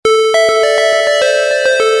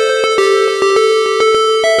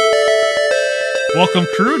Welcome,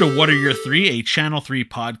 crew, to What Are Your Three, a Channel 3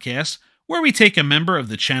 podcast, where we take a member of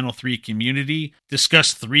the Channel 3 community,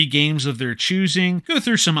 discuss 3 games of their choosing, go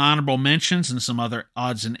through some honorable mentions and some other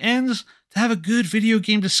odds and ends to have a good video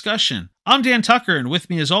game discussion. I'm Dan Tucker, and with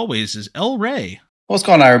me as always is L. Ray. What's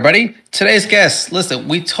going on, everybody? Today's guest, listen,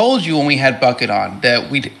 we told you when we had Bucket on that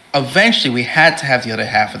we had to have the other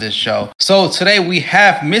half of this show. So today we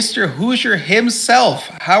have Mr. Hoosier himself.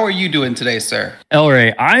 How are you doing today, sir?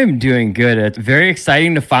 Elray, I'm doing good. It's very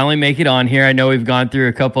exciting to finally make it on here. I know we've gone through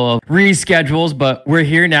a couple of reschedules, but we're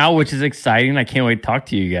here now, which is exciting. I can't wait to talk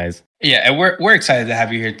to you guys. Yeah, and we're excited to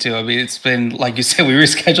have you here too. I mean, it's been, like you said, we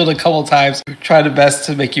rescheduled a couple times. We tried the best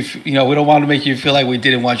to make you, we don't want to make you feel like we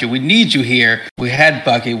didn't want you. We need you here. We had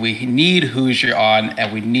Bucket. We need Hoosier on,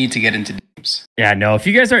 and we need to get into games. Yeah, no, if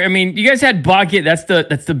you guys you guys had Bucket. That's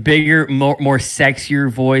the bigger, more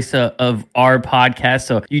sexier voice of our podcast.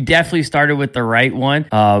 So you definitely started with the right one.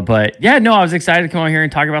 But yeah, no, I was excited to come on here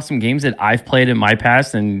and talk about some games that I've played in my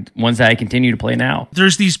past and ones that I continue to play now.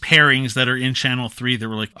 There's these pairings that are in Channel 3 that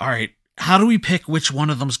were like, all right, how do we pick which one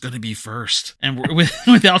of them's going to be first? And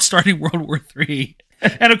without starting World War III.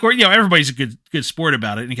 And of course, everybody's a good sport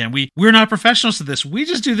about it. And again, we're not professionals at this. We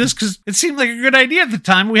just do this because it seemed like a good idea at the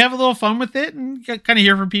time. We have a little fun with it and kind of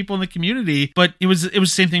hear from people in the community. But it was the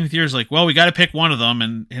same thing with yours. Like, well, we got to pick one of them,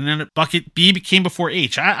 and then Bucket B came before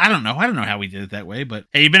H. I don't know. I don't know how we did it that way, but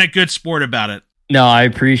hey, you've been a good sport about it. No, I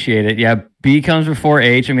appreciate it. Yeah, B comes before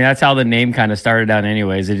H. I mean, that's how the name kind of started out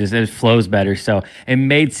anyways. It flows better. So it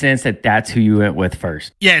made sense that that's who you went with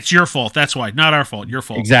first. Yeah, it's your fault. That's why. Not our fault. Your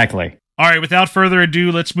fault. Exactly. All right, without further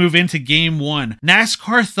ado, let's move into Game 1.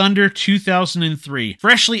 NASCAR Thunder 2003.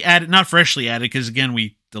 Not freshly added, because again,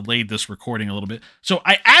 we delayed this recording a little bit. So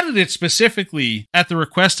I added it specifically at the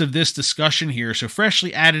request of this discussion here. So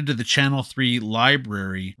freshly added to the Channel 3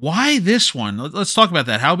 library. Why this one? Let's talk about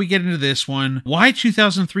that. How we get into this one? Why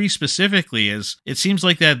 2003 specifically? As it seems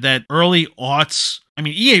like that early aughts. I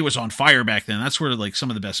mean, EA was on fire back then. That's where like some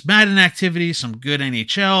of the best Madden activity, some good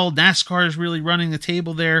NHL, NASCAR is really running the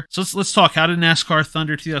table there. So let's talk. How did NASCAR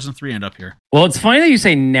Thunder 2003 end up here? Well, it's funny that you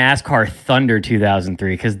say NASCAR Thunder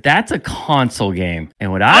 2003 because that's a console game,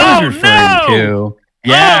 and what I was referring to.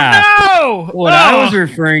 Yeah. Oh, no! What I was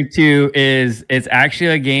referring to is it's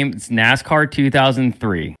actually a game. It's NASCAR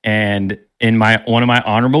 2003, and in one of my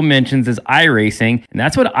honorable mentions is iRacing, and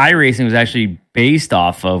that's what iRacing was actually based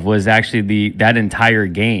off of. Was actually that entire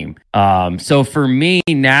game. So for me,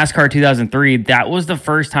 NASCAR 2003, that was the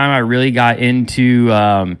first time I really got into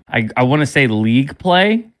I want to say league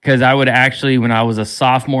play. Because I would actually, when I was a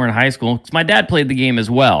sophomore in high school, because my dad played the game as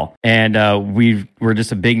well, and we were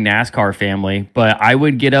just a big NASCAR family, but I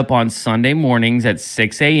would get up on Sunday mornings at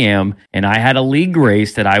 6 a.m., and I had a league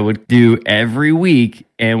race that I would do every week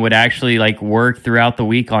and would actually like work throughout the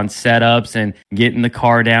week on setups and getting the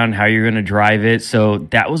car down, how you're going to drive it. So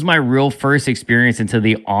that was my real first experience into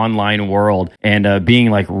the online world and being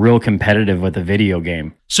like real competitive with a video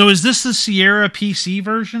game. So is this the Sierra PC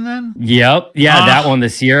version then? Yep. Yeah, that one, the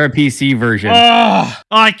Sierra PC version.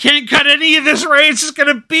 I can't cut any of this race. It's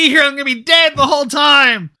going to be here. I'm going to be dead the whole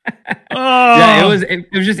time. Yeah,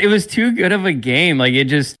 it was too good of a game. Like it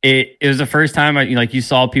was the first time you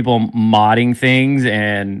saw people modding things,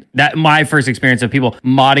 and that my first experience of people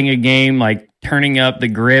modding a game, like turning up the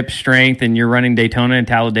grip strength, and you're running Daytona and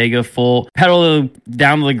Talladega full pedal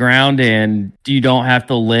down to the ground, and you don't have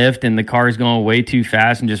to lift, and the car is going way too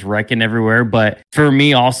fast and just wrecking everywhere. But for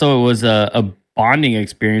me also, it was a bonding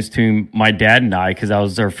experience between my dad and I, because that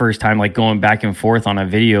was our first time like going back and forth on a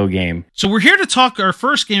video game. So we're here to talk our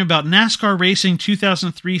first game about NASCAR Racing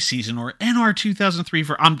 2003 season, or NR 2003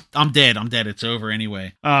 for I'm dead. It's over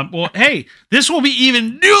anyway. Well, hey, this will be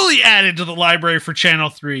even newly added to the library for Channel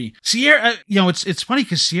 3. Sierra, it's funny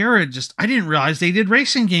because Sierra I didn't realize they did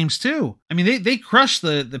racing games too. I mean, they crushed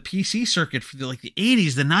the PC circuit for the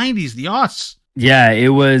 80s, the 90s, the aughts. Yeah,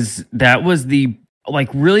 that was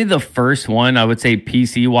really the first one, I would say,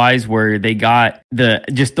 PC wise, where they got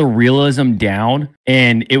the realism down,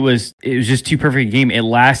 and it was just too perfect a game. It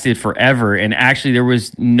lasted forever, and actually there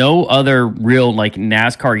was no other real like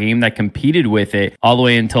NASCAR game that competed with it all the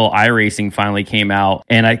way until iRacing finally came out,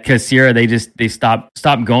 and because Sierra they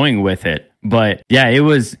stopped going with it. But yeah, it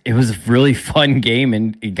was a really fun game,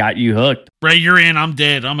 and it got you hooked. Ray, you're in. I'm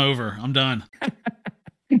dead. I'm over. I'm done.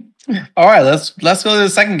 All right, let's go to the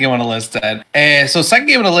second game on the list then. And so, second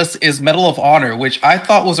game on the list is Medal of Honor, which I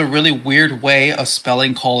thought was a really weird way of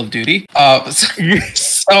spelling Call of Duty.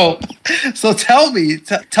 So tell me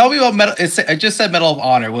about Medal. I just said Medal of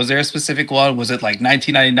Honor. Was there a specific one? Was it like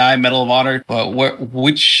 1999 Medal of Honor?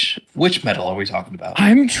 Which medal are we talking about?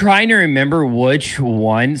 I'm trying to remember which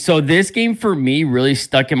one. So this game for me really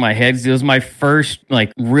stuck in my head. It was my first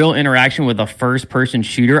like real interaction with a first person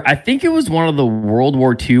shooter. I think it was one of the World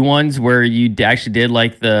War II ones where you actually did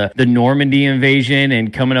like the Normandy invasion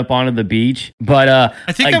and coming up onto the beach. But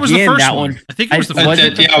I think that was the first one. I think it was the first one.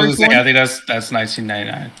 I think that's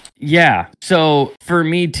 1999. Yeah. So for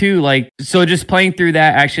me too, like, so just playing through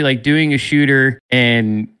that, actually like doing a shooter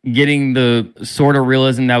and getting the sort of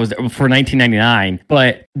realism that was for 1999.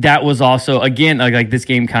 But that was also, again, like this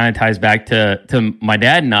game kind of ties back to my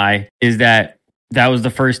dad and I, is that was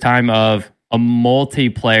the first time of a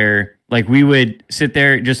multiplayer. Like we would sit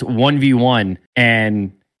there just 1v1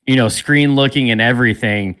 and, you know, screen looking and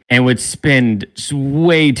everything, and would spend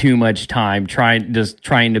way too much time trying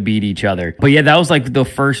to beat each other. But yeah, that was like the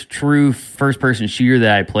first true first person shooter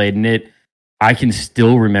that I played, and I can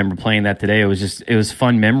still remember playing that today. It was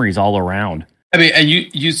fun memories all around. I mean, and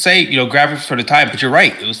you say, you know, graphics for the time, but you're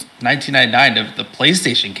right. It was 1999. The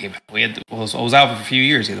PlayStation came out. It was out for a few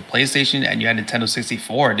years. You had the PlayStation and you had Nintendo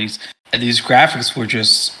 64. These graphics were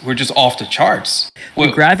just off the charts. The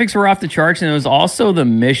graphics were off the charts, and it was also the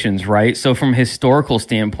missions, right? So from a historical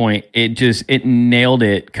standpoint, it nailed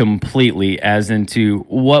it completely, as into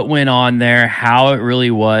what went on there, how it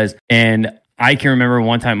really was. And I can remember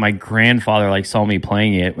one time my grandfather like saw me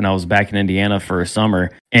playing it when I was back in Indiana for a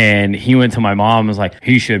summer, and he went to my mom and was like,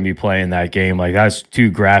 he shouldn't be playing that game. Like, that's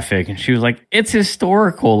too graphic. And she was like, it's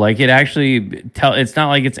historical. Like, it actually it's not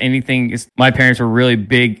like it's anything. My parents were really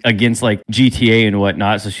big against like GTA and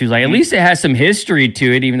whatnot. So she was like, at least it has some history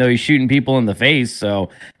to it, even though he's shooting people in the face.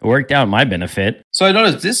 So it worked out in my benefit. So I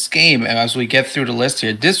noticed this game, as we get through the list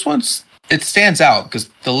here, it stands out because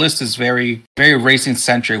the list is very, very racing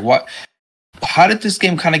centric. How did this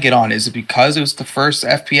game kind of get on? Is it because it was the first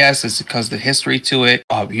FPS? Is it because of the history to it?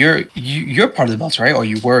 You're part of the military, or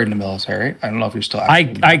you were in the military. I don't know if you're still.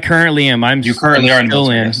 I currently am. You currently are in the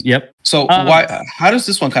military. Yes. Yep. So how does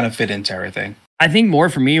this one kind of fit into everything? I think more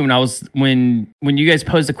for me when you guys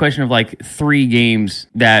posed the question of like 3 games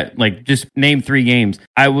that like just name 3 games,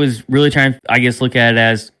 I was really trying to, I guess, look at it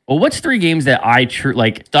as, well, what's 3 games that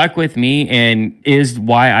like stuck with me and is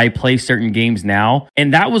why I play certain games now?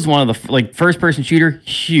 And that was one of the like first person shooter,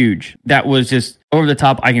 huge. That was just over the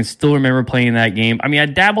top. I can still remember playing that game. I mean, I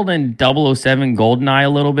dabbled in 007 GoldenEye a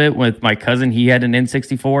little bit with my cousin. He had an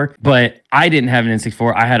N64, but I didn't have an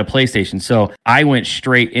N64. I had a PlayStation. So I went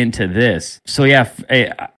straight into this. So yeah,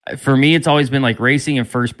 for me, it's always been like racing and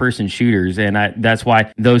first person shooters. And that's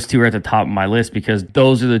why those 2 are at the top of my list, because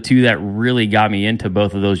those are the 2 that really got me into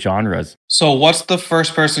both of those genres. So what's the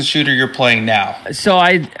first person shooter you're playing now? So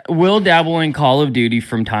I will dabble in Call of Duty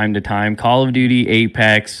from time to time. Call of Duty,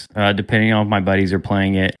 Apex, depending on if my buddies are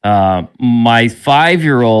playing it. My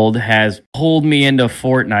 5-year-old has pulled me into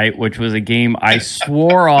Fortnite, which was a game I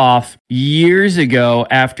swore off years ago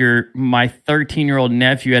after my 13-year-old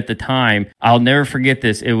nephew at the time. I'll never forget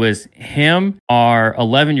this. It was him, our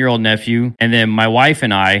 11-year-old nephew, and then my wife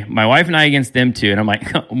and I against them 2. And I'm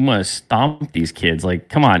like, I'm going to stomp these kids. Like,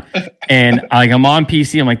 come on. And like, I'm on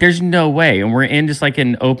PC. I'm like, there's no way. And we're in just like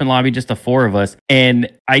an open lobby, just the 4 of us.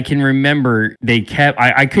 And I can remember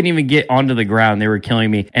I couldn't even get onto the ground. They were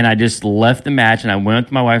killing me. And I just left the match and I went up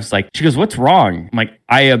to my wife. It's like, she goes, what's wrong? I'm like,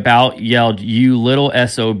 I about yelled, you little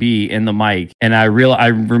SOB in the mic. And I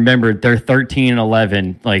remembered they're 13 and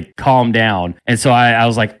 11, like, calm down. And so I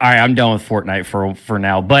was like, all right, I'm done with Fortnite for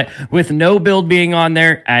now. But with no build being on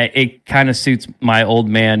there, it kind of suits my old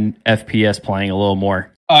man FPS playing a little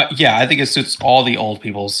more. Yeah, I think it suits all the old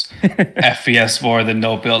people's FPS more than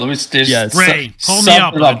no build. There's Ray, hold me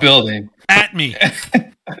up about building. At me.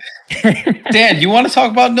 Dan, you want to talk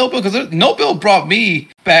about No Build? Because No Build brought me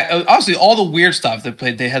back. Obviously, all the weird stuff they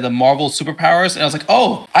played. They had the Marvel superpowers, and I was like,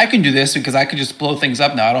 "Oh, I can do this because I can just blow things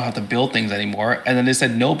up now. I don't have to build things anymore." And then they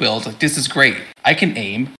said No Build. Like, this is great. I can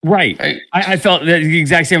aim. Right. I felt the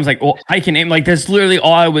exact same. I was like, "Well, I can aim." Like, that's literally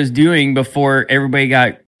all I was doing before everybody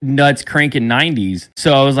got nuts cranking 90s.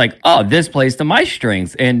 So I was like, oh, this plays to my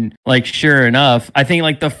strengths. And like, sure enough, I think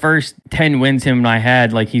like the first 10 wins him and I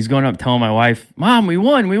had, like, he's going up telling my wife, Mom, we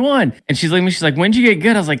won. And she's like, when'd you get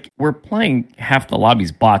good? I was like, we're playing half the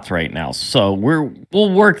lobby's bots right now. So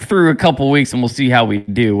we'll work through a couple weeks and we'll see how we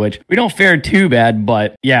do, which we don't fare too bad.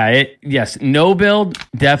 But yeah, no build,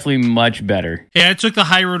 definitely much better. Yeah, I took the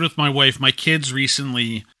high road with my wife. My kids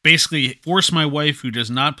recently basically forced my wife, who does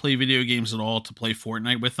not play video games at all, to play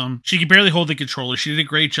Fortnite with them. She could barely hold the controller. She did a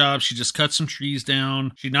great job. She just cut some trees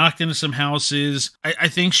down. She knocked into some houses. I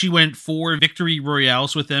think she went 4 victory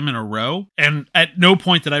royales with them in a row. And at no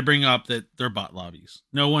point did I bring up that they're bot lobbies.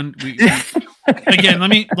 No one. Again, let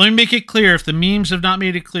me make it clear. If the memes have not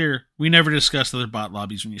made it clear, we never discuss that they're bot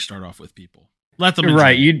lobbies when you start off with people. Let them enjoy.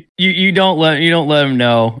 Right. You don't let them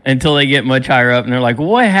know until they get much higher up, and they're like,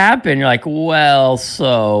 "What happened?" You're like, "Well,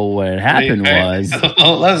 so what happened was."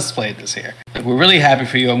 Let's explain this here. We're really happy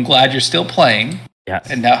for you. I'm glad you're still playing. Yes.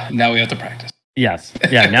 And now we have to practice. Yes.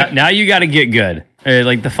 Yeah. Now you got to get good.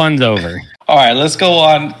 Like the fun's over. All right, let's go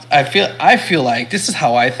on. I feel like this is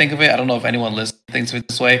how I think of it. I don't know if anyone listening thinks of it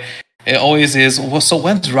this way. It always is, well, so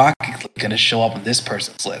when's Rocket League going to show up on this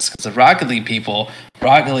person's list? Because the Rocket League people,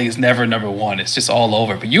 Rocket League is never number one. It's just all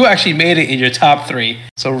over. But you actually made it in your top 3.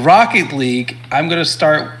 So Rocket League, I'm going to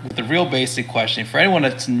start with the real basic question. For anyone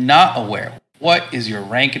that's not aware, what is your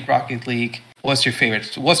rank in Rocket League? What's your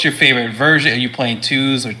favorite version? Are you playing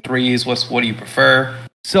 2s or 3s? What do you prefer?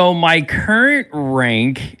 So my current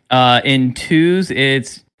rank in 2s,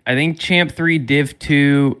 it's I think Champ 3 Div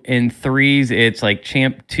 2. In 3s, it's like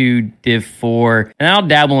Champ 2 Div 4. And I'll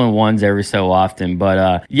dabble in 1s every so often.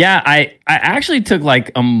 But yeah, I actually took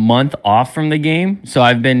like a month off from the game. So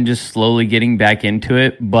I've been just slowly getting back into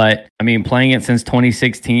it. But I mean, playing it since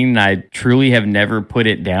 2016, I truly have never put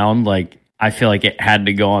it down. Like, I feel like it had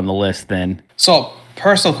to go on the list then. So,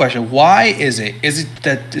 personal question. Why is it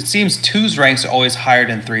that it seems 2's ranks are always higher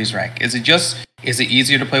than 3's rank? Is it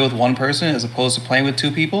easier to play with one person as opposed to playing with 2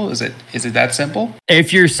 people? Is it that simple?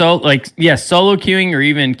 If you're solo queuing or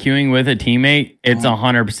even queuing with a teammate, it's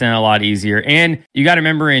 100% a lot easier. And you got to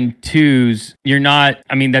remember in 2s,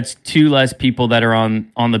 that's 2 less people that are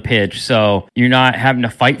on the pitch. So you're not having to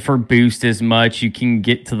fight for boost as much. You can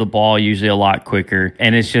get to the ball usually a lot quicker.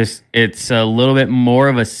 And it's a little bit more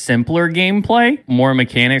of a simpler gameplay. More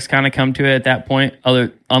mechanics kind of come to it at that point.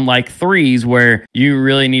 Unlike 3s, where you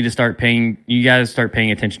really need to start paying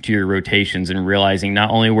attention to your rotations and realizing not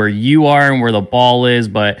only where you are and where the ball is,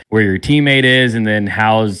 but where your teammate is, and then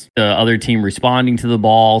how's the other team responding to the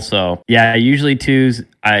ball. So yeah, usually 2s,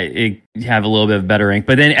 I have a little bit of better rank,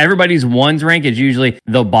 but then everybody's 1's rank is usually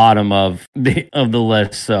the bottom of the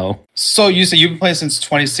list. So you say you've been playing since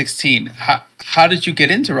 2016. How did you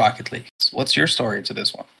get into Rocket League? What's your story into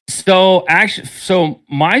this one? So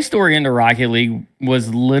my story into Rocket League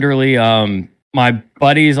was literally my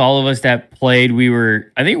buddies, all of us that played.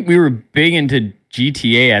 I think we were big into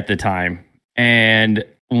GTA at the time, and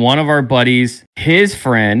one of our buddies, his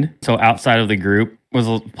friend, so outside of the group,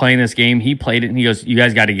 was playing this game. He played it and he goes, "You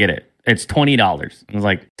guys got to get it. It's $20." I was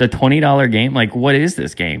like, "It's a $20 game? Like, what is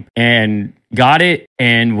this game?" And got it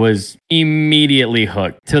and was immediately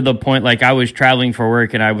hooked, to the point like I was traveling for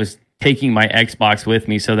work and I was taking my Xbox with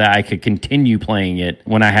me so that I could continue playing it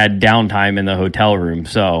when I had downtime in the hotel room.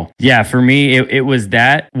 So yeah, for me, it was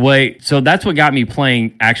that way. So that's what got me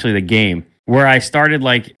playing actually the game. Where I started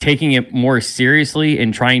like taking it more seriously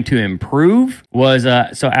and trying to improve was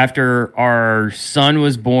so after our son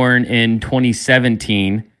was born in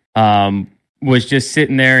 2017, was just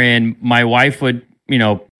sitting there, and my wife would,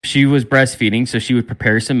 she was breastfeeding, so she would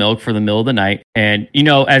prepare some milk for the middle of the night. And,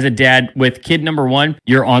 as a dad with kid number 1,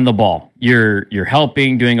 you're on the ball. You're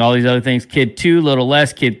helping, doing all these other things. Kid 2, a little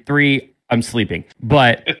less. Kid 3, I'm sleeping.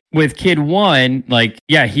 But with kid 1, like,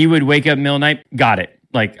 yeah, he would wake up middle of the night, got it.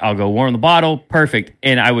 Like, I'll go warm the bottle, perfect.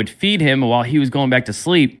 And I would feed him while he was going back to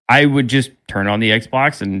sleep. I would just turn on the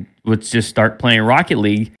Xbox and would just start playing Rocket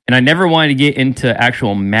League. And I never wanted to get into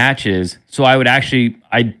actual matches. So I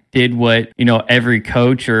did what, every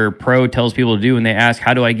coach or pro tells people to do when they ask,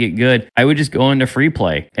 how do I get good? I would just go into free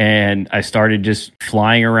play. And I started just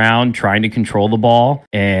flying around, trying to control the ball,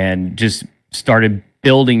 and just started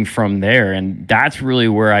building from there. And that's really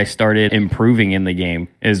where I started improving in the game,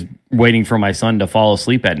 is waiting for my son to fall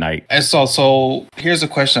asleep at night. And so here's a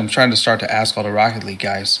question I'm trying to start to ask all the Rocket League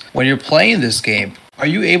guys. When you're playing this game, are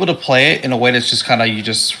you able to play it in a way that's just kind of you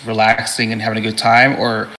just relaxing and having a good time?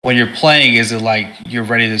 Or when you're playing, is it like you're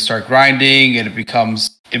ready to start grinding and it becomes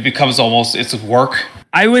almost, it's work?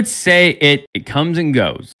 I would say it comes and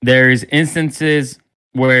goes. There's instances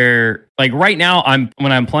where, like right now,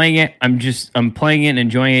 when I'm playing it, I'm playing it and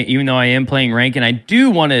enjoying it, even though I am playing rank, and I do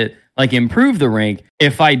want to like improve the rank.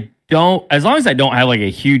 If I as long as I don't have like a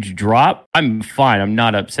huge drop, I'm fine. I'm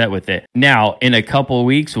not upset with it. Now, in a couple of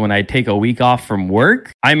weeks, when I take a week off from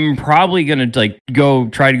work, I'm probably going to like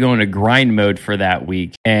try to go into grind mode for that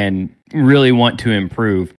week and really want to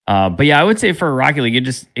improve. But yeah, I would say for Rocket League,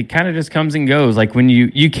 it kind of just comes and goes. Like when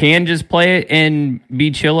you can just play it and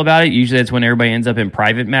be chill about it. Usually that's when everybody ends up in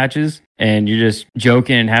private matches and you're just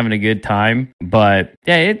joking and having a good time. But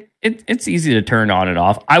yeah, it's easy to turn on and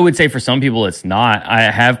off. I would say for some people it's not.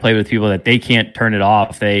 I have played with people that they can't turn it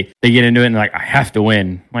off. They get into it and like, I have to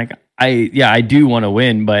win. Like I do want to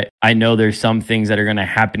win, but I know there's some things that are going to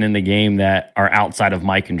happen in the game that are outside of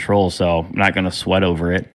my control. So I'm not going to sweat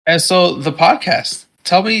over it. And so the podcast,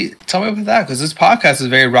 tell me about that, because this podcast is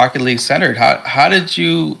very Rocket League centered. How did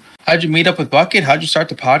you meet up with Bucket? How did you start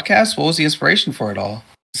the podcast? What was the inspiration for it all?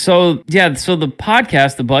 So the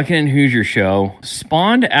podcast, the Bucket and Hoosier Show,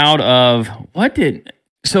 spawned out of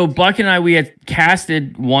So Buck and I, we had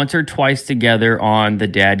casted once or twice together on the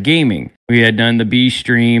Dad Gaming. We had done the B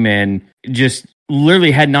stream and just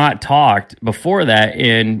literally had not talked before that.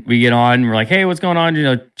 And we get on, we're like, hey, what's going on?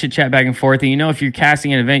 Chit chat back and forth. And if you're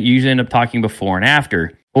casting an event, you usually end up talking before and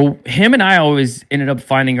after. Well, him and I always ended up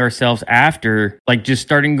finding ourselves after, like just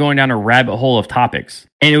starting going down a rabbit hole of topics.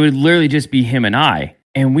 And it would literally just be him and I.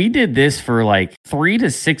 And we did this for like 3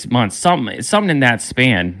 to 6 months, something in that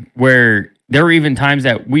span, where there were even times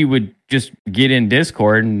that we would just get in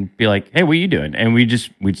Discord and be like, hey, what are you doing? And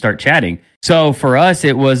we'd start chatting. So for us,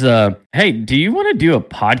 it was, hey, do you want to do a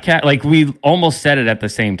podcast? Like we almost said it at the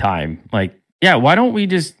same time. Like, yeah, why don't we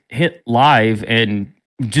just hit live and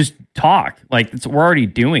just talk? Like we're already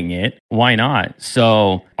doing it. Why not?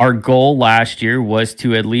 So our goal last year was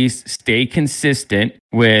to at least stay consistent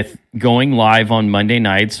with going live on Monday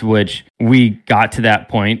nights, which we got to that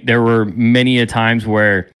point. There were many a times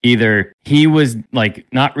where either he was like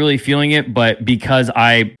not really feeling it, but because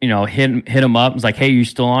I, hit him up, was like, hey, you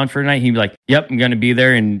still on for tonight? He'd be like, yep, I'm going to be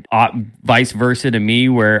there. And vice versa to me,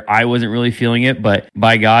 where I wasn't really feeling it. But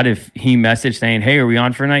by God, if he messaged saying, hey, are we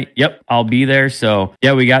on for tonight? Yep, I'll be there. So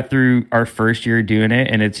yeah, we got through our first year doing it,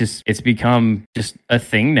 and it's become just a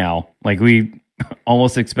thing now. Like we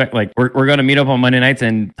almost expect, like we're going to meet up on Monday nights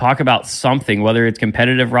and talk about something, whether it's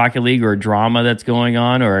competitive Rocket League or drama that's going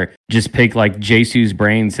on, or just pick like Jesu's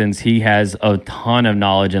brain, since he has a ton of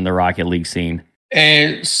knowledge in the Rocket League scene.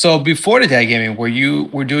 And so before the Dad Gaming,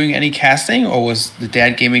 were doing any casting, or was the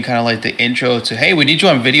Dad Gaming kind of like the intro to, hey, we need you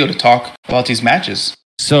on video to talk about these matches?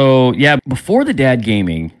 So yeah, before the Dad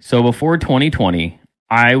Gaming, so before 2020,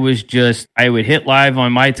 I would hit live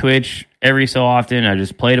on my Twitch every so often. I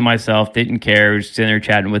just play to myself, didn't care, was sitting there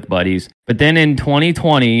chatting with buddies. But then in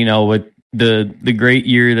 2020, with the great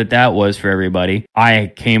year that was for everybody,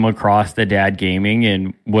 I came across the Dad Gaming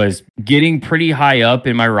and was getting pretty high up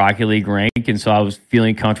in my Rocket League rank. And so I was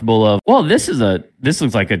feeling comfortable of, well, this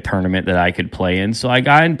looks like a tournament that I could play in. So I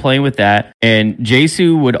got in playing with that. And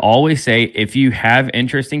Jesu would always say, if you have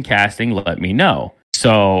interest in casting, let me know.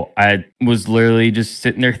 So I was literally just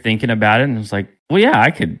sitting there thinking about it, and I was like, well, yeah,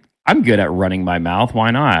 I'm good at running my mouth. Why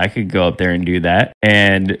not? I could go up there and do that.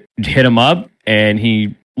 And hit him up, and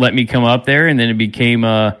he let me come up there. And then it became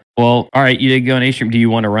well, all right, you did go on A stream. Do you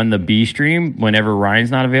want to run the B stream whenever Ryan's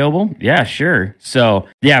not available? Yeah, sure. So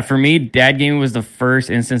yeah, for me, Dad Gaming was the first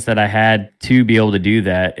instance that I had to be able to do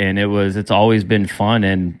that. And it's always been fun.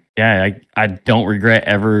 And yeah, I don't regret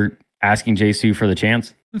ever asking Jesu for the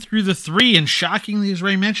chance. Through the 3, and shockingly, as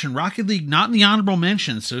Ray mentioned, Rocket League not in the honorable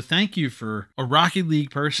mentions. So thank you for a Rocket League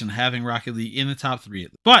person having Rocket League in the top 3.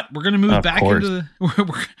 But we're going to move back into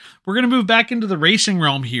we're going to move back into the racing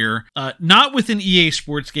realm here. Not with an EA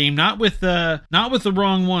Sports game, not with the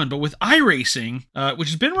wrong one, but with iRacing, which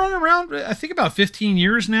has been running around I think about 15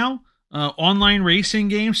 years now. Online racing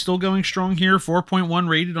game, still going strong here, 4.1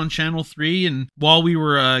 rated on Channel 3. And while we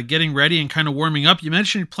were getting ready and kind of warming up, you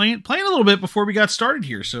mentioned playing a little bit before we got started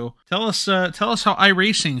here. So tell us how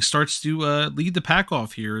iRacing starts to lead the pack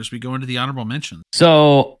off here as we go into the honorable mentions.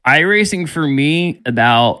 So iRacing for me,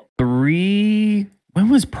 about 3... When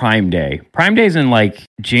was Prime Day? Prime Day's in like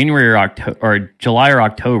January or October, or July or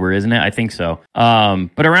October, isn't it? I think so.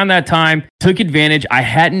 But around that time, took advantage.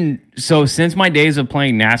 So since my days of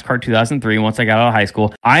playing NASCAR 2003, once I got out of high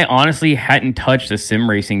school, I honestly hadn't touched a sim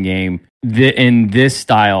racing game in this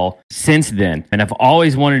style since then. And I've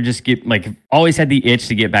always wanted to just always had the itch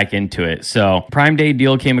to get back into it. So Prime Day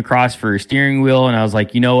deal came across for a steering wheel, and I was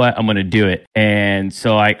like, you know what? I'm going to do it. And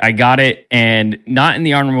so I got it, and not in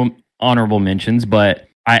the honorable mentions, but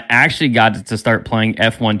I actually got to start playing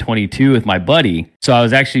F122 with my buddy. So I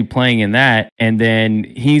was actually playing in that, and then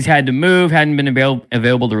he's had to move, hadn't been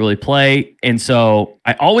available to really play. And so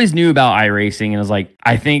I always knew about iRacing, and I was like,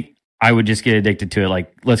 I think I would just get addicted to it.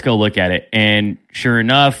 Like, let's go look at it. And sure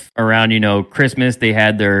enough, around, Christmas, they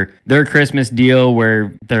had their Christmas deal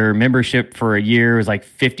where their membership for a year was like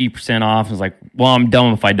 50% off. I was like, well, I'm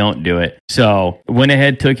dumb if I don't do it. So went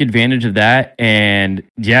ahead, took advantage of that, and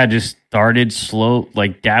just started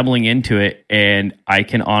dabbling into it. And I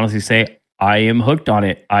can honestly say I am hooked on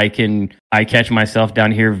it. I catch myself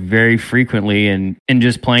down here very frequently and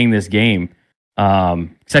just playing this game.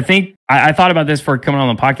 So I think I thought about this for coming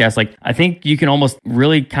on the podcast. Like, I think you can almost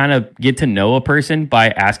really kind of get to know a person by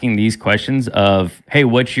asking these questions of, hey,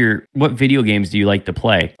 what video games do you like to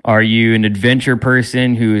play? Are you an adventure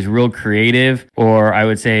person who is real creative? Or I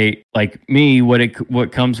would say, like me,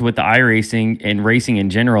 what comes with the iRacing and racing in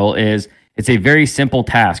general is it's a very simple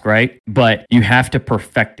task, right? But you have to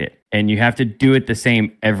perfect it and you have to do it the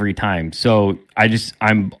same every time. So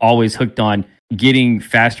I'm always hooked on getting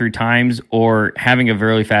faster times or having a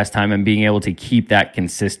very fast time and being able to keep that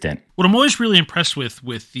consistent. What I'm always really impressed with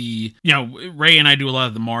the, Ray and I do a lot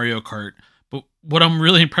of the Mario Kart, but what I'm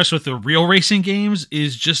really impressed with the real racing games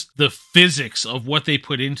is just the physics of what they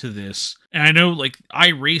put into this. And I know, like,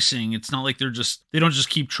 iRacing, it's not like they don't just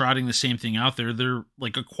keep trotting the same thing out there. They're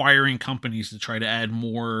like acquiring companies to try to add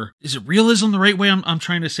more. Is it realism the right way I'm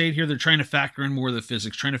trying to say it here? They're trying to factor in more of the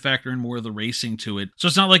physics, trying to factor in more of the racing to it. So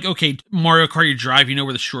it's not like, okay, Mario Kart, you drive, you know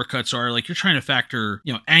where the shortcuts are. Like, you're trying to factor,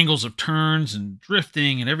 angles of turns and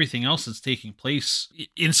drifting and everything else that's taking place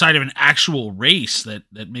inside of an actual race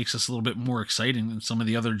that makes us a little bit more exciting than some of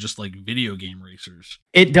the other just like video game racers.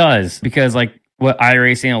 It does, because like what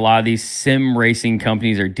iRacing, a lot of these sim racing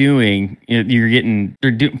companies are doing,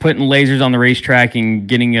 they're putting lasers on the racetrack and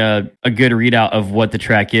getting a good readout of what the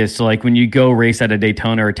track is. So like when you go race at a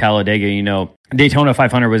Daytona or Talladega, Daytona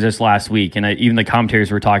 500 was just last week, and even the commentators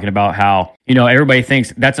were talking about how, everybody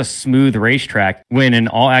thinks that's a smooth racetrack, when in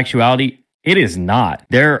all actuality, it is not.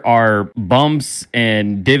 There are bumps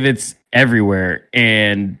and divots everywhere,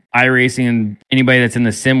 and iRacing and anybody that's in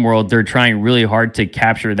the sim world, they're trying really hard to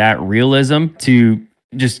capture that realism to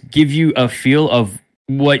just give you a feel of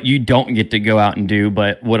what you don't get to go out and do,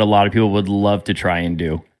 but what a lot of people would love to try and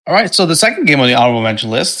do. All right, so the second game on the honorable mention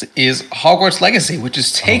list is Hogwarts Legacy, which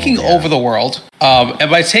is taking over the world. And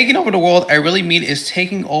by taking over the world, I really mean is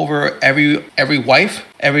taking over every wife.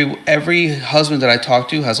 Every husband that I talk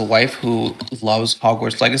to has a wife who loves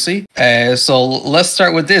Hogwarts Legacy. So let's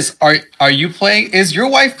start with this. Are you playing? Is your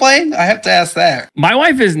wife playing? I have to ask that. My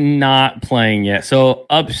wife is not playing yet. So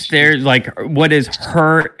upstairs, like what is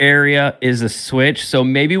her area is a Switch. So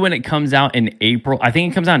maybe when it comes out in April, I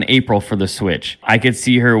think it comes out in April for the Switch, I could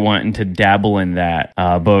see her wanting to dabble in that.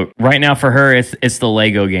 But right now for her, it's the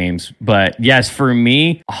Lego games. But yes, for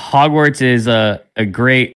me, Hogwarts is a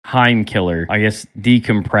great time killer, I guess,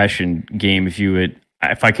 decompression game,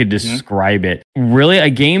 if I could describe it. Really a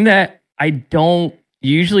game that I don't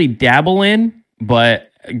usually dabble in,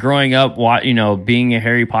 but growing up, being a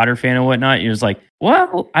Harry Potter fan and whatnot, you're just like,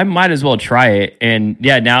 well, I might as well try it. And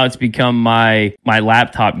yeah, now it's become my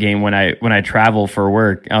laptop game when I travel for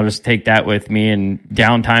work. I'll just take that with me, and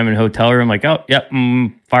downtime in hotel room, like, oh, yep,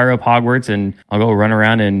 fire up Hogwarts, and I'll go run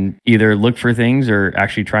around and either look for things or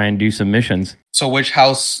actually try and do some missions. So which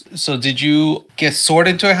house? So did you get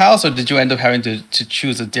sorted into a house, or did you end up having to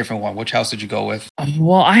choose a different one? Which house did you go with?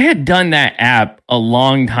 Well, I had done that app a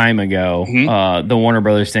long time ago, the Warner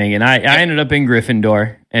Brothers thing, and I ended up in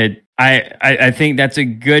Gryffindor. I think that's a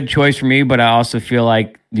good choice for me, but I also feel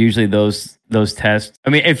like usually those tests, I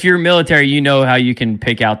mean, if you're military, you know how you can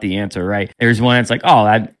pick out the answer, right? There's one that's like,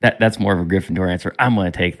 oh, that's more of a Gryffindor answer. I'm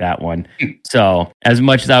going to take that one. So as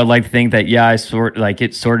much as I would like to think that, yeah, it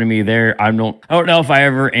sorted me there, I don't know if I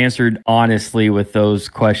ever answered honestly with those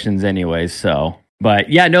questions anyways. So, but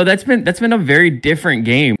yeah, no, that's been a very different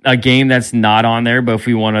game, a game that's not on there. But if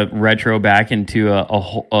we want to retro back into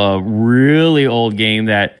a really old game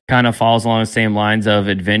that kind of falls along the same lines of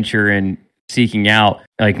adventure and seeking out,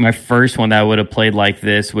 like my first one that I would have played like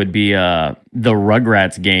this would be the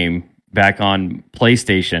Rugrats game back on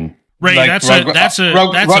PlayStation. Right, like that's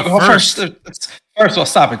a first. First of all,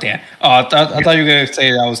 stop it, Dan. I thought you were going to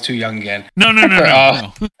say I was too young again. No.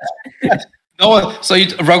 No, so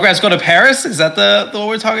Rugrats Go to Paris? Is that the one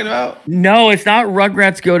we're talking about? No, it's not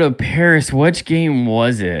Rugrats Go to Paris. Which game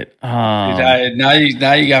was it? Now you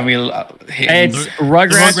got me hitting. It's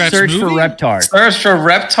Rugrats Search for Reptar. Search for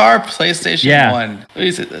Reptar, PlayStation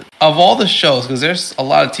 1. Of all the shows, because there's a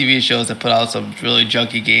lot of TV shows that put out some really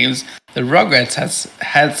junky games, the Rugrats has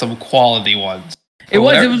had some quality ones. It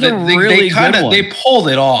was a really good one. They pulled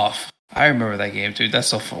it off. I remember that game, dude. That's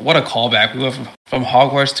so fun. What a callback. We went from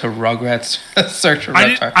Hogwarts to Rugrats. Search for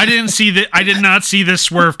Reptar. I didn't see that. I did not see this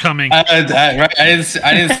swerve coming. Right? I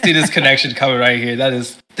didn't see this connection coming right here. That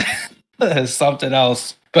is something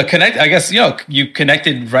else. But I guess you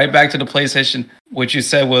connected right back to the PlayStation, which you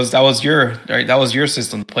said was your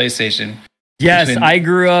system, PlayStation. Yes, I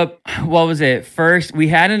grew up. What was it? First, we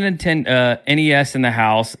had a Nintendo NES in the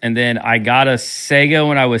house, and then I got a Sega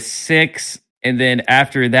when I was 6. And then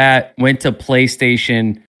after that, went to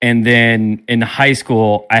PlayStation. And then in high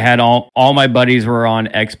school, I had all my buddies were on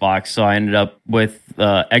Xbox, so I ended up with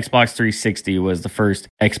Xbox 360 was the first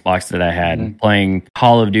Xbox that I had playing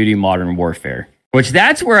Call of Duty Modern Warfare. Which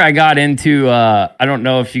that's where I got into. I don't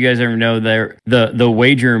know if you guys ever know the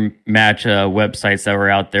wager match websites that were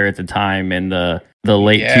out there at the time in the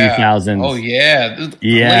late 2000s. Oh yeah,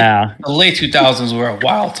 the late 2000s were a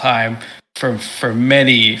wild time for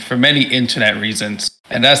many internet reasons,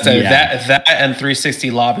 and that's that and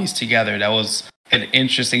 360 lobbies together. That was an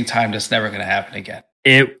interesting time that's never going to happen again.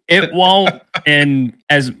 It won't, and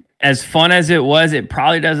as fun as it was, it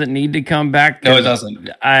probably doesn't need to come back. No, it doesn't.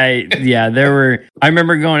 I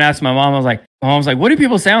remember going to ask my mom. I was like, what do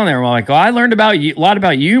people say on there? I'm like, oh, I learned a lot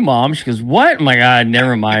about you, Mom. She goes, what? I'm like,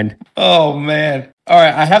 never mind. Oh man. All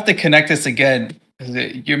right, I have to connect this again.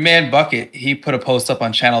 Your man Bucket, he put a post up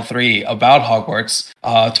on Channel 3 about Hogwarts,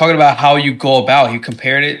 talking about how you go about. He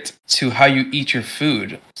compared it to how you eat your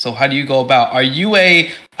food. So how do you go about? Are you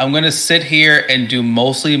I'm going to sit here and do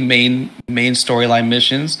mostly main storyline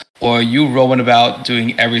missions, or are you roaming about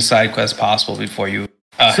doing every side quest possible before you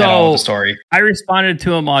head on with the story? I responded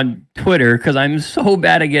to him on Twitter because I'm so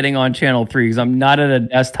bad at getting on Channel 3 because I'm not at a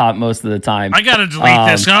desktop most of the time. I got to delete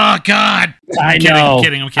this. Oh, God. I'm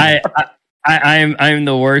kidding. I'm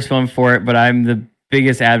the worst one for it, but I'm the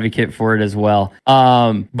biggest advocate for it as well.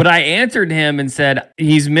 But I answered him and said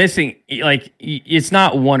he's missing, like, it's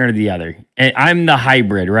not one or the other. And I'm the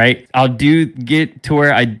hybrid, right? I'll get to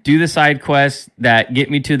where I do the side quests that get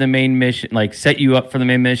me to the main mission, like set you up for the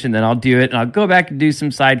main mission, then I'll do it and I'll go back and do some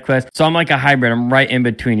side quests. So I'm like a hybrid. I'm right in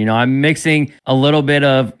between. I'm mixing a little bit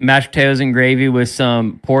of mashed potatoes and gravy with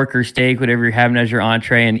some pork or steak, whatever you're having as your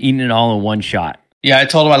entree, and eating it all in one shot. Yeah, I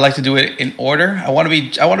told him I'd like to do it in order. I want to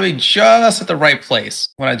be just at the right place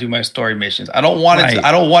when I do my story missions. I don't want it.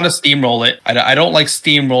 I don't want to steamroll it. I don't like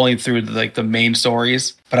steamrolling through the main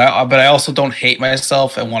stories. But I also don't hate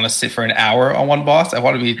myself and want to sit for an hour on one boss. I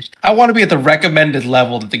want to be at the recommended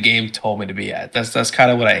level that the game told me to be at. That's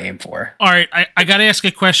kind of what I aim for. All right, I got to ask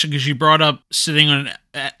a question because you brought up sitting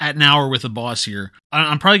at an hour with a boss here.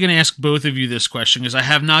 I'm probably going to ask both of you this question because I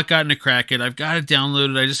have not gotten to crack it. I've got it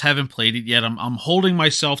downloaded. I just haven't played it yet. I'm holding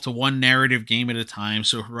myself to one narrative game at a time.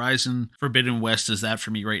 So Horizon Forbidden West is that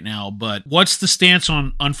for me right now. But what's the stance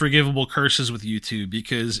on unforgivable curses with YouTube?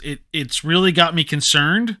 Because it's really got me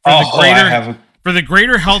concerned for the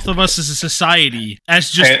greater health of us as a society,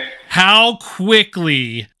 as just how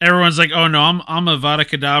quickly everyone's like, oh no, I'm Avada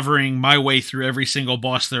Kedavraing my way through every single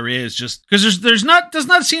boss there is, just because does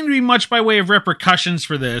not seem to be much by way of repercussions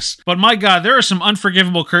for this. But my God, there are some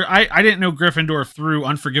unforgivable I didn't know Gryffindor threw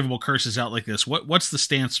unforgivable curses out like this. What's the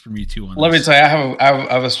stance from you two on this? Let me tell you,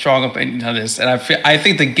 I have a strong opinion on this, and I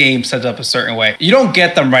think the game sets up a certain way. You don't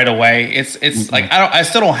get them right away. It's like I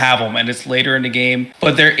still don't have them, and it's later in the game,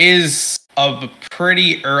 but there is a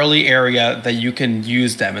pretty early area that you can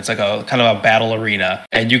use them. It's like a kind of a battle arena,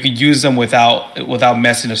 and you can use them without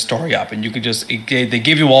messing the story up. And you can they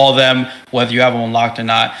give you all of them, whether you have them unlocked or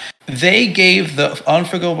not. They gave the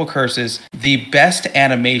Unforgivable Curses the best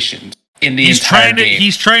animations in the entire game.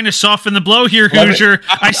 He's trying to soften the blow here, Hoosier.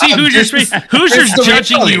 I see Hoosier's face. Hoosier's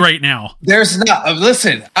judging you right now. There's not.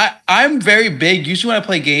 Listen, I'm very big. Usually when I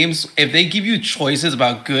play games, if they give you choices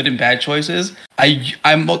about good and bad choices,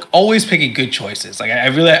 I'm always picking good choices. Like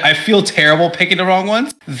I feel terrible picking the wrong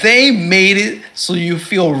ones. They made it so you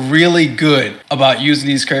feel really good about using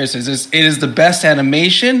these curses. It is the best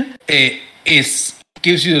animation. It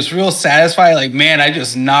gives you this real satisfying, like, man, I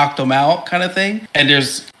just knocked them out kind of thing. And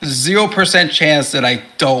there's 0% chance that I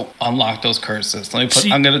don't unlock those curses.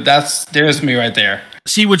 There's me right there.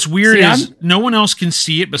 See, what's weird is no one else can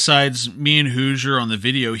see it besides me and Hoosier on the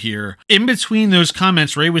video here. In between those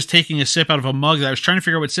comments, Ray was taking a sip out of a mug that I was trying to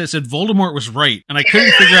figure out what it said. It said Voldemort was right, and I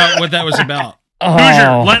couldn't figure out what that was about.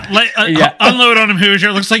 Hoosier, unload on him,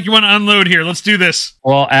 Hoosier. Looks like you want to unload here. Let's do this.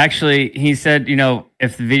 Well, actually, he said,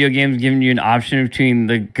 if the video game's giving you an option between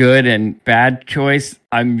the good and bad choice,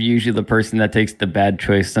 I'm usually the person that takes the bad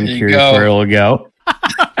choice. I'm curious where it'll go.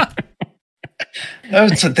 They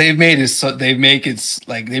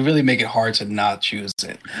really make it hard to not choose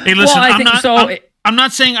it. Hey, listen, I'm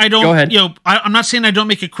not saying I don't. Go ahead. I'm not saying I don't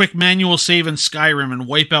make a quick manual save in Skyrim and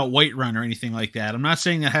wipe out Whiterun or anything like that. I'm not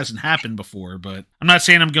saying that hasn't happened before, but I'm not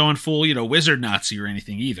saying I'm going full, wizard Nazi or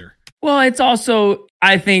anything either. Well, it's also,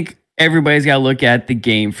 I think everybody's got to look at the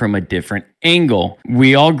game from a different angle.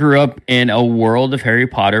 We all grew up in a world of Harry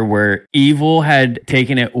Potter where evil had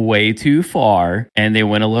taken it way too far and they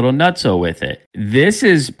went a little nutso with it. This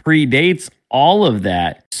predates all of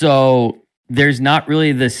that. So there's not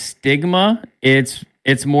really the stigma.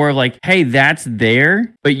 It's more like, hey, that's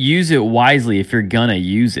there, but use it wisely if you're gonna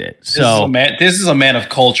use it. So this is a man of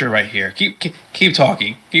culture right here. Keep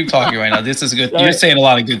talking. Keep talking right now. This is good. You're saying a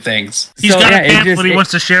lot of good things. He's got a pamphlet he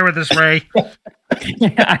wants to share with us, Ray.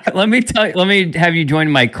 Yeah, let me have you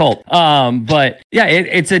join my cult. But yeah,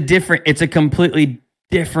 it's a completely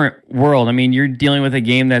different world. I mean, you're dealing with a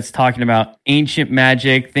game that's talking about ancient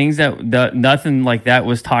magic, things that nothing like that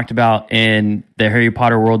was talked about in the Harry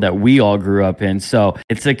Potter world that we all grew up in. So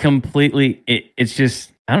it's it's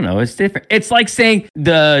just, I don't know, it's different. It's like saying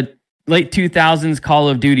the late 2000s Call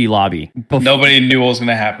of Duty lobby. Nobody knew what was going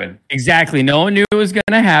to happen. Exactly. No one knew it was going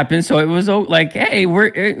to happen. So it was like, hey,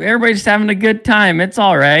 everybody's just having a good time. It's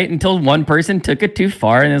all right. Until one person took it too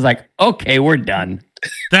far and is like, okay, we're done.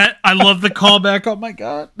 That I love the callback. Oh my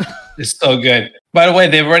god, it's so good. By the way,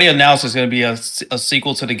 they've already announced there's going to be a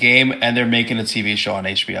sequel to the game, and they're making a TV show on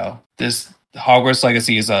HBO. This Hogwarts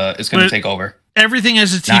Legacy is going to take over. Everything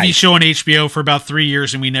has a TV show on HBO for about 3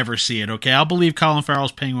 years, and we never see it. Okay, I'll believe Colin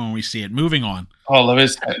Farrell's Penguin when we see it. Moving on.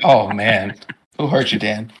 Oh man. Who hurt you,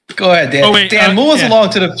 Dan? Go ahead, Dan. Oh, wait, Dan, move us along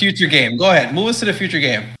to the future game. Go ahead. Move us to the future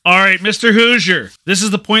game. All right, Mr. Hoosier. This is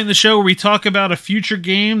the point in the show where we talk about a future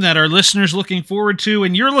game that our listeners looking forward to,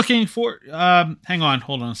 and you're looking for... hang on.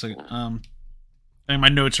 Hold on a second. My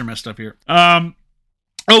notes are messed up here.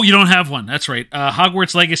 Oh, you don't have one. That's right.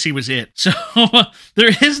 Hogwarts Legacy was it. So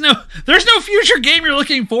there's no future game you're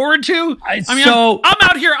looking forward to. I'm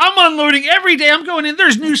out here. I'm unloading every day. I'm going in.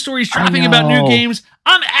 There's news stories dropping about new games.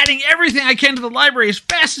 I'm adding everything I can to the library as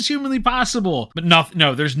fast as humanly possible. But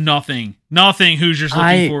there's nothing Hoosiers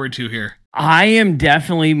looking forward to here. I am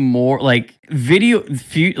definitely more like video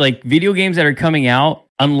games that are coming out.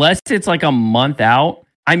 Unless it's like a month out,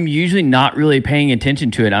 I'm usually not really paying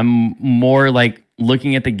attention to it. I'm more like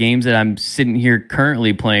looking at the games that I'm sitting here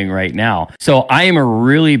currently playing right now. So I am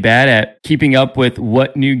really bad at keeping up with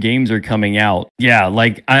what new games are coming out. Yeah,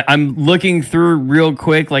 like I'm looking through real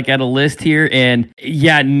quick, like at a list here, and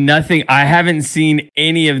yeah, nothing. I haven't seen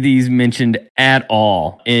any of these mentioned at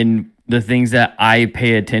all in the things that I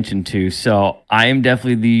pay attention to. So I am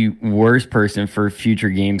definitely the worst person for future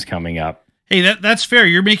games coming up. Hey, that's fair.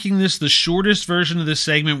 You're making this the shortest version of this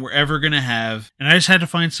segment we're ever going to have, and I just had to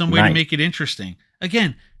find some way to make it interesting.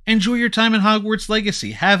 Again, enjoy your time in Hogwarts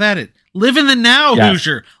Legacy. Have at it. Live in the now, yes.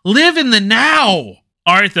 Hoosier. Live in the now.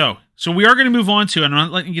 All right, though. So we are going to move on to, and I'm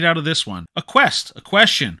not letting you get out of this one, a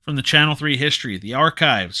question from the Channel 3 history, the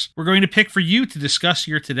archives. We're going to pick for you to discuss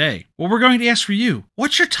here today. Well, we're going to ask for you,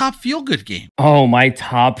 what's your top feel-good game? Oh, my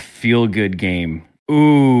top feel-good game.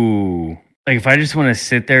 Ooh. Like, if I just want to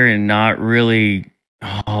sit there and not really...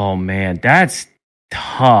 Oh, man, that's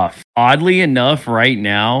tough. Oddly enough, right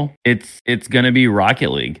now, it's going to be Rocket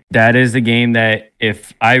League. That is the game that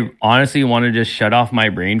if I honestly want to just shut off my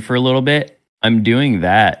brain for a little bit, I'm doing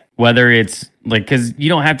that. Whether it's like, because you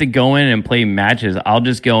don't have to go in and play matches. I'll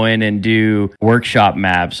just go in and do workshop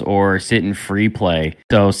maps or sit in free play.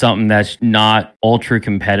 So something that's not ultra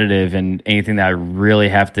competitive and anything that I really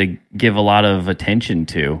have to give a lot of attention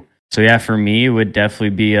to. So yeah, for me, it would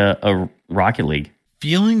definitely be a Rocket League.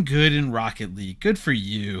 Feeling good in Rocket League. Good for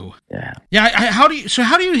you. Yeah. Yeah. How do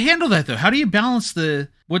you handle that though? How do you balance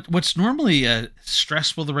what's normally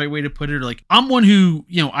stressful, the right way to put it? Like, I'm one who,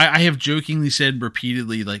 I have jokingly said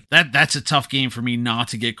repeatedly, like that's a tough game for me not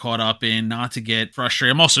to get caught up in, not to get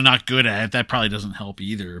frustrated. I'm also not good at it. That probably doesn't help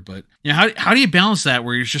either. But how do you balance that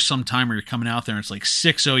where there's just some time where you're coming out there and it's like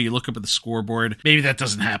 6-0, you look up at the scoreboard. Maybe that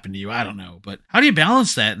doesn't happen to you. I don't know. But how do you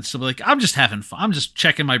balance that? And so like, I'm just having fun. I'm just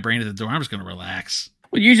checking my brain at the door. I'm just going to relax.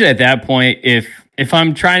 Well, usually at that point, if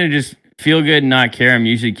I'm trying to just feel good and not care, I'm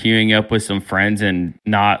usually queuing up with some friends and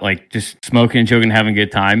not like just smoking and joking, having a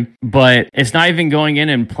good time. But it's not even going in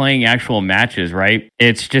and playing actual matches, right?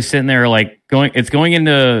 It's just sitting there like going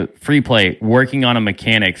into free play, working on a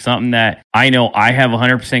mechanic, something that I know I have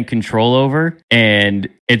 100% control over, and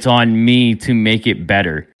it's on me to make it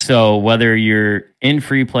better. So whether you're in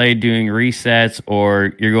free play doing resets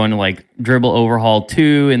or you're going to like Dribble Overhaul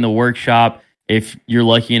 2 in the workshop, if you're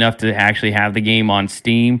lucky enough to actually have the game on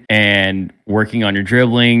Steam and working on your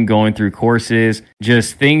dribbling, going through courses,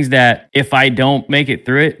 just things that if I don't make it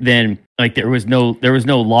through it, then like there was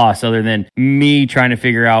no loss other than me trying to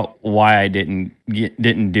figure out why I didn't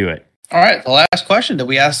do it. All right, the last question that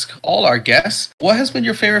we ask all our guests: what has been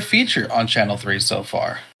your favorite feature on Channel 3 so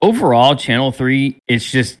far? Overall, Channel 3,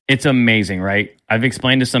 it's amazing, right? I've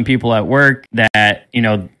explained to some people at work that,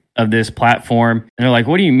 of this platform, and they're like,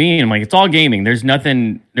 what do you mean? I'm like, it's all gaming. There's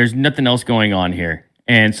nothing else going on here.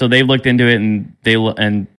 And so they looked into it and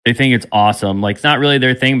they think it's awesome. Like, it's not really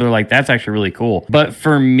their thing, but they're like, that's actually really cool. But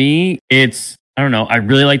for me, I don't know. I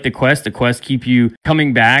really like the quests. The quests keep you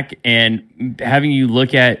coming back and having you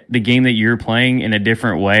look at the game that you're playing in a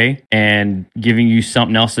different way and giving you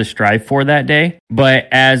something else to strive for that day. But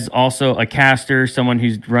as also a caster, someone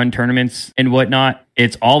who's run tournaments and whatnot,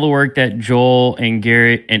 it's all the work that Joel and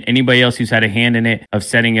Garrett and anybody else who's had a hand in it of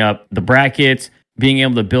setting up the brackets, being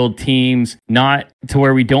able to build teams, not to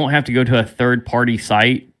where we don't have to go to a third-party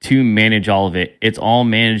site to manage all of it. It's all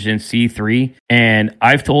managed in C3. And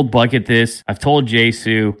I've told Bucket this, I've told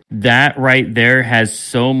Jesu, that right there has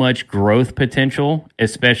so much growth potential,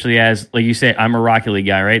 especially as, like you say, I'm a Rocket League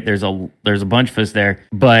guy, right? There's a bunch of us there,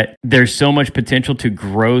 but there's so much potential to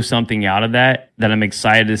grow something out of that I'm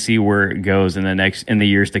excited to see where it goes in the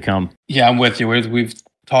years to come. Yeah, I'm with you. We've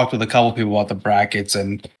talked with a couple people about the brackets,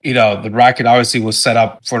 and the bracket obviously was set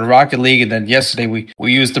up for the Rocket League, and then yesterday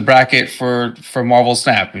we used the bracket for Marvel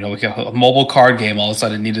Snap. We got a mobile card game. All of a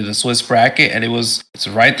sudden needed a Swiss bracket, and it's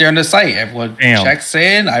right there on the site. Everyone checks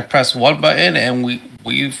in. I press one button, and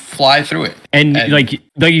we fly through it. And like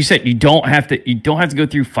you said, you don't have to go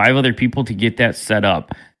through 5 other people to get that set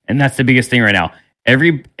up, and that's the biggest thing right now.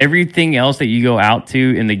 Everything else that you go out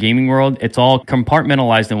to in the gaming world, it's all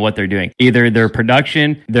compartmentalized in what they're doing. Either their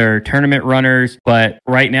production, their tournament runners, but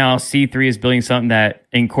right now C3 is building something that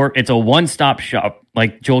it's a one-stop shop.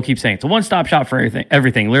 Like Joel keeps saying, it's a one-stop shop for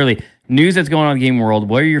everything. Literally, news that's going on in the gaming world.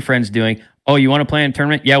 What are your friends doing? Oh, you want to play in a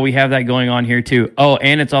tournament? Yeah, we have that going on here too. Oh,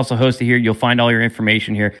 and it's also hosted here. You'll find all your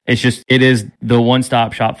information here. It is the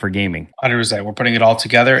one-stop shop for gaming. 100%. We're putting it all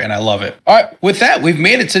together, and I love it. All right, with that, we've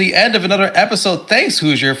made it to the end of another episode. Thanks,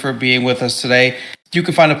 Hoosier, for being with us today. You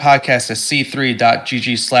can find the podcast at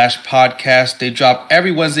c3.gg/podcast. They drop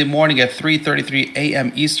every Wednesday morning at 3:33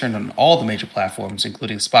 a.m. Eastern on all the major platforms,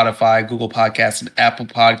 including Spotify, Google Podcasts, and Apple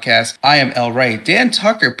Podcasts. I am El Rey. Dan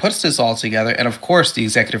Tucker puts this all together, and of course, the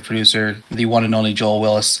executive producer, the one and only Joel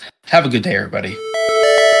Willis. Have a good day, everybody.